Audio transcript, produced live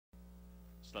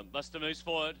Slumpbuster moves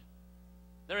forward.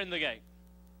 They're in the gate.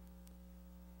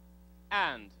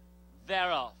 And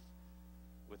they're off.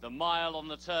 With a mile on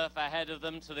the turf ahead of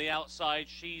them to the outside,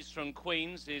 She's from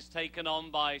Queens is taken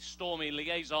on by Stormy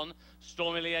Liaison.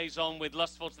 Stormy Liaison with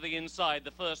Lustful to the inside.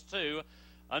 The first two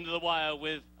under the wire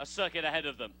with a circuit ahead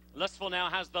of them. Lustful now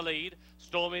has the lead.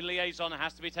 Stormy Liaison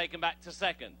has to be taken back to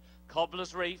second.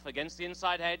 Cobbler's Reef against the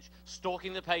inside hedge,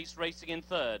 stalking the pace, racing in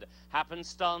third.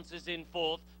 Happenstance is in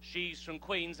fourth. She's from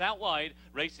Queens out wide,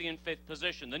 racing in fifth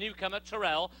position. The newcomer,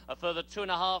 Terrell, a further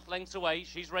 2.5 lengths away.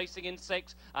 She's racing in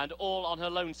sixth and all on her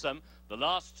lonesome. The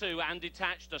last two and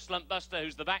detached, a Slumpbuster,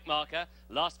 who's the back marker.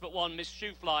 Last but one, Miss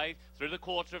Shoefly, through the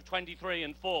quarter of 23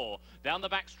 and 4. Down the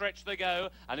back stretch they go,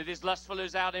 and it is Lustful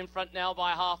who's out in front now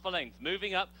by half a length.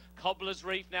 Moving up, Cobbler's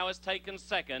Reef now has taken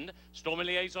second. Stormy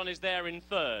Liaison is there in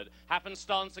third.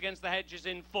 Happenstance against the hedges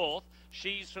in fourth.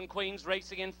 She's from Queens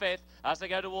racing in fifth as they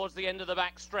go towards the end of the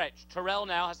back stretch. Terrell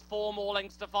now has 4 more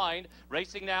lengths to find,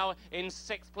 racing now in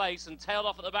sixth place and tailed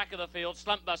off at the back of the field.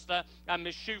 Slumpbuster and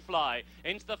Miss Shoefly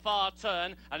into the far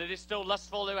turn, and it is still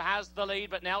Lustful who has the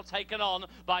lead, but now taken on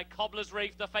by Cobbler's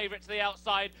Reef, the favourite to the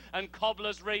outside, and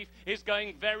Cobbler's Reef is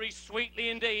going very sweetly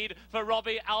indeed for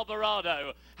Robbie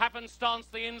Albarado. Happenstance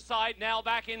the inside, now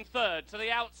back in third to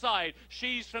the outside.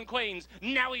 She's from Queens.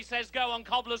 Now he says go on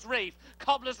Cobbler's Reef.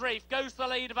 Cobbler's Reef goes to the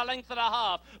lead of a length and a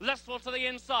half. Lustful to the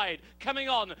inside, coming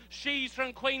on. She's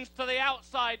from Queens to the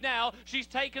outside now. She's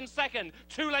taken second.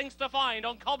 2 lengths to find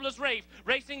on Cobbler's Reef.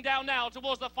 Racing down now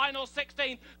towards the final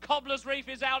 16th. Cobbler's Reef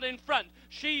is out in front.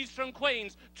 She's from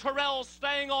Queens. Terrell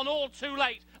staying on all too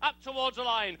late up towards the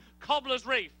line. Cobbler's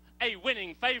Reef, a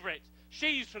winning favourite.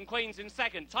 She's from Queens in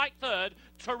second. Tight third.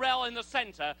 Terrell in the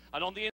centre, and on the